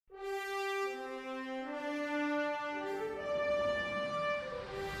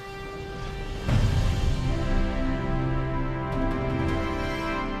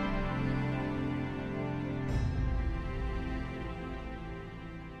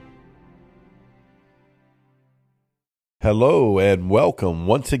Hello and welcome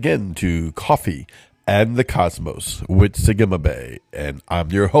once again to Coffee and the Cosmos with Sigma Bay. And I'm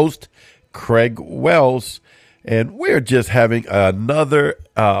your host, Craig Wells. And we're just having another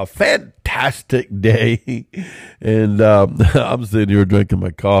fantastic day. And I'm sitting here drinking my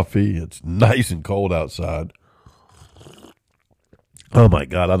coffee. It's nice and cold outside. Oh my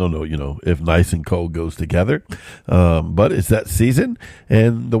God, I don't know, if nice and cold goes together. But it's that season,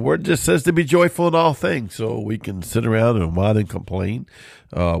 and the word just says to be joyful in all things. So we can sit around and whine and complain,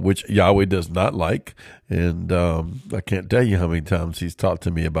 which Yahweh does not like. And I can't tell you how many times he's talked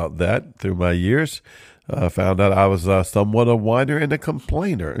to me about that through my years. I found out I was somewhat a whiner and a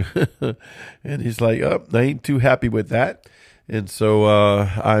complainer. And he's like, oh, I ain't too happy with that. And so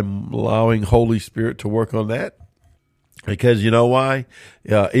I'm allowing Holy Spirit to work on that. Because you know why?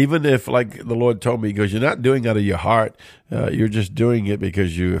 Even if, like the Lord told me, he goes, you're not doing it out of your heart. You're just doing it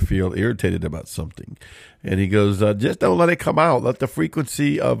because you feel irritated about something. And he goes, just don't let it come out. Let the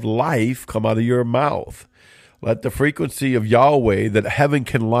frequency of life come out of your mouth. Let the frequency of Yahweh that heaven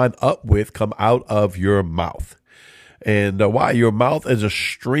can line up with come out of your mouth. And why? Your mouth is a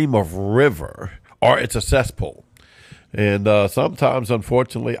stream of river, or it's a cesspool. And sometimes,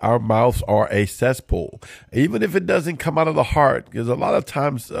 unfortunately, our mouths are a cesspool, even if it doesn't come out of the heart. Because a lot of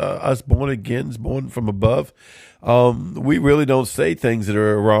times, us born agains, born from above, we really don't say things that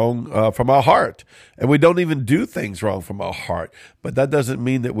are wrong from our heart. And we don't even do things wrong from our heart. But that doesn't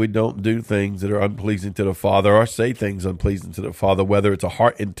mean that we don't do things that are unpleasing to the Father or say things unpleasing to the Father, whether it's a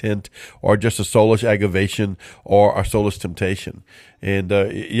heart intent or just a soulish aggravation or a soulish temptation. And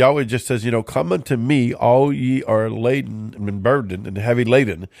Yahweh just says, come unto me, all ye are laden and burdened and heavy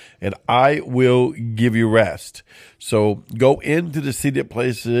laden, and I will give you rest. So go into the seated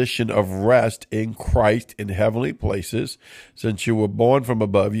position of rest in Christ in heavenly places. Since you were born from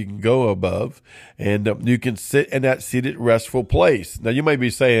above, you can go above, and you can sit in that seated restful place. Now you may be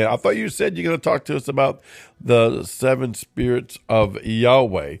saying, I thought you said you're going to talk to us about the seven spirits of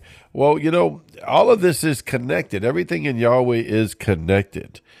Yahweh. Well, all of this is connected. Everything in Yahweh is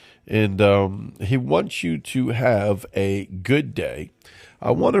connected. And he wants you to have a good day.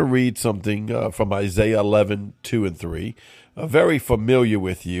 I want to read something from Isaiah 11, 2 and 3, very familiar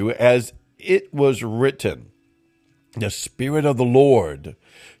with you. As it was written, the Spirit of the Lord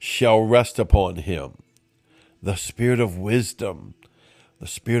shall rest upon him, the Spirit of wisdom, the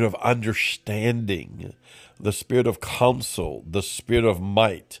Spirit of understanding, the Spirit of counsel, the Spirit of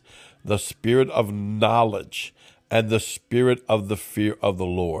might, the Spirit of knowledge, and the Spirit of the fear of the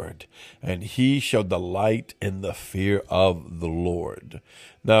Lord. And he shall delight in the fear of the Lord.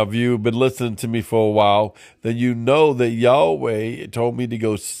 Now, if you've been listening to me for a while, then you know that Yahweh told me to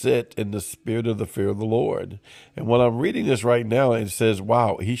go sit in the spirit of the fear of the Lord. And when I'm reading this right now, it says,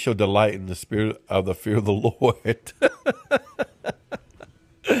 wow, he shall delight in the spirit of the fear of the Lord.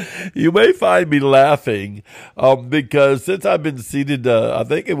 You may find me laughing because since I've been seated, I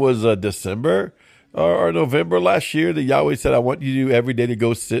think it was December or November last year, that Yahweh said, I want you to every day to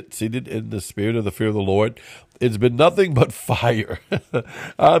go sit seated in the spirit of the fear of the Lord. It's been nothing but fire.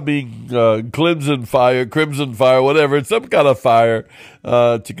 I mean, crimson fire, whatever. It's some kind of fire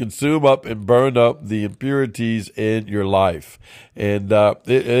to consume up and burn up the impurities in your life. And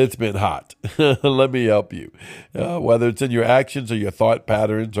it's been hot. Let me help you. Whether it's in your actions or your thought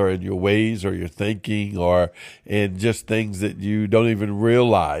patterns or in your ways or your thinking or in just things that you don't even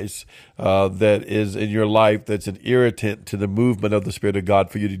realize that is in your life that's an irritant to the movement of the Spirit of God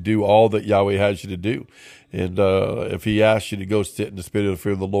for you to do all that Yahweh has you to do. And if he asks you to go sit in the spirit of the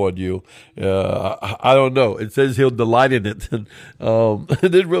fear of the Lord, I don't know. It says he'll delight in it. And,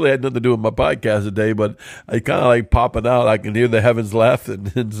 it really had nothing to do with my podcast today, but I kind of like popping out. I can hear the heavens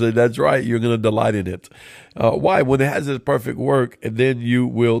laughing and say, that's right, you're going to delight in it. Why? When it has its perfect work, and then you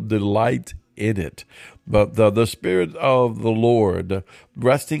will delight in it. But the Spirit of the Lord,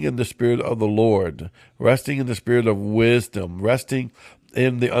 resting in the Spirit of the Lord, resting in the Spirit of wisdom, resting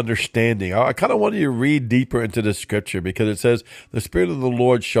in the understanding. I kind of want you to read deeper into the scripture because it says the Spirit of the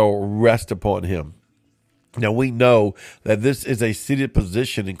Lord shall rest upon him. Now we know that this is a seated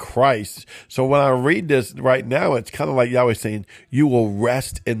position in Christ. So when I read this right now, it's kind of like Yahweh saying, you will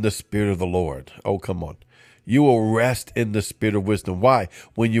rest in the Spirit of the Lord. Oh, come on. You will rest in the spirit of wisdom. Why?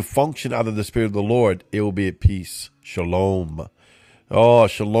 When you function out of the Spirit of the Lord, it will be at peace. Shalom. Oh,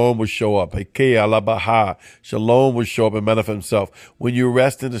 shalom will show up. Shalom will show up and manifest himself. When you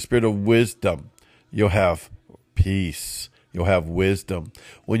rest in the spirit of wisdom, you'll have peace. You'll have wisdom.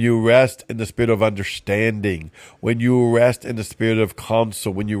 When you rest in the spirit of understanding, when you rest in the spirit of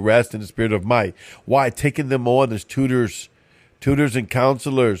counsel, when you rest in the spirit of might. Why? Taking them on as tutors, tutors and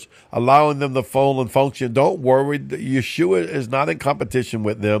counselors, allowing them to full and function. Don't worry. Yeshua is not in competition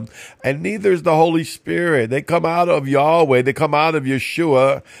with them, and neither is the Holy Spirit. They come out of Yahweh. They come out of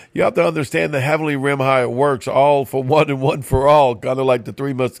Yeshua. You have to understand the heavenly realm, how it works, all for one and one for all, kind of like the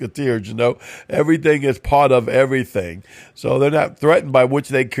Three Musketeers, Everything is part of everything. So they're not threatened by which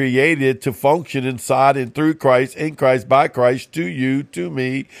they created to function inside and through Christ, in Christ, by Christ, to you, to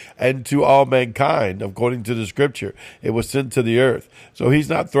me, and to all mankind, according to the scripture. It was sent to the earth. So he's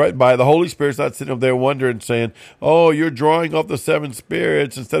not threatened by it. The Holy Spirit's not sitting up there wondering, saying, oh, you're drawing off the seven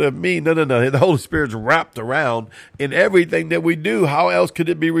spirits instead of me. No. The Holy Spirit's wrapped around in everything that we do. How else could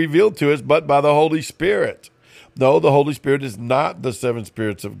it be revealed to us but by the Holy Spirit? No, the Holy Spirit is not the seven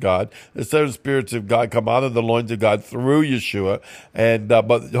spirits of God. The seven spirits of God come out of the loins of God through Yeshua,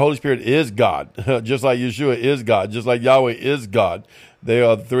 but the Holy Spirit is God, just like Yeshua is God, just like Yahweh is God. They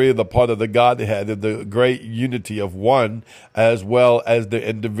are three of the part of the Godhead, the great unity of one, as well as the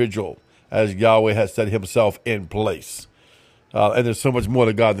individual, as Yahweh has set himself in place. And there's so much more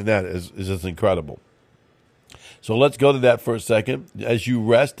to God than that. It's just incredible. So let's go to that for a second. As you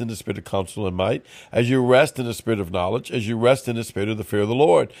rest in the spirit of counsel and might, as you rest in the spirit of knowledge, as you rest in the spirit of the fear of the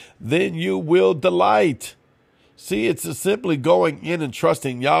Lord, then you will delight. See, it's simply going in and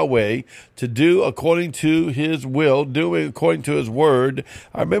trusting Yahweh to do according to his will, doing according to his word.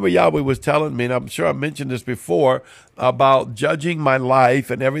 I remember Yahweh was telling me, and I'm sure I mentioned this before, about judging my life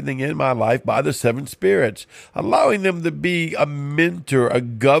and everything in my life by the seven spirits, allowing them to be a mentor, a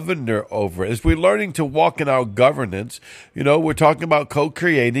governor over it. As we're learning to walk in our governance, we're talking about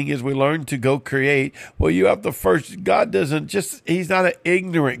co-creating. As we learn to go create, well, you have to first, God doesn't just, he's not an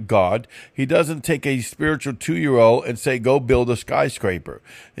ignorant God. He doesn't take a spiritual 2-year-old and say, go build a skyscraper.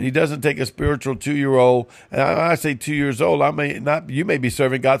 And he doesn't take a spiritual 2-year-old, and I say 2 years old, you may be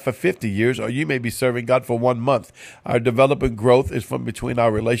serving God for 50 years, or you may be serving God for 1 month. Our development growth is from between our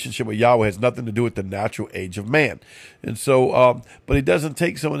relationship with Yahweh. It has nothing to do with the natural age of man. And so, but he doesn't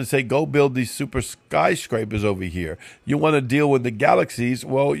take someone and say, go build these super skyscrapers over here. You want to deal with the galaxies?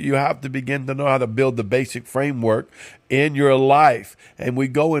 Well, you have to begin to know how to build the basic framework in your life. And we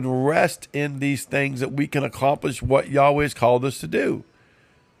go and rest in these things that we can accomplish what Yahweh has called us to do.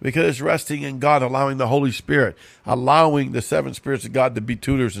 Because it's resting in God, allowing the Holy Spirit, allowing the seven spirits of God to be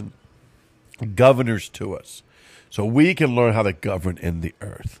tutors and governors to us. So we can learn how to govern in the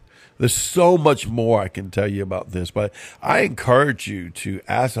earth. There's so much more I can tell you about this, but I encourage you to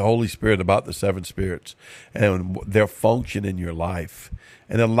ask the Holy Spirit about the seven spirits and their function in your life,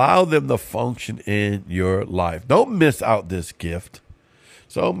 and allow them to function in your life. Don't miss out this gift.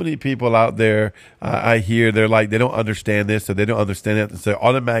 So many people out there, I hear, they're like, they don't understand this or they don't understand that, and so they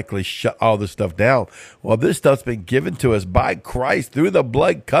automatically shut all this stuff down. Well, this stuff's been given to us by Christ through the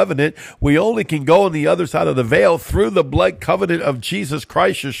blood covenant. We only can go on the other side of the veil through the blood covenant of Jesus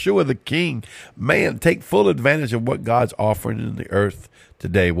Christ, Yeshua the King. Man, take full advantage of what God's offering in the earth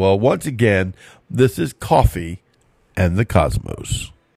today. Well, once again, this is Coffee and the Cosmos.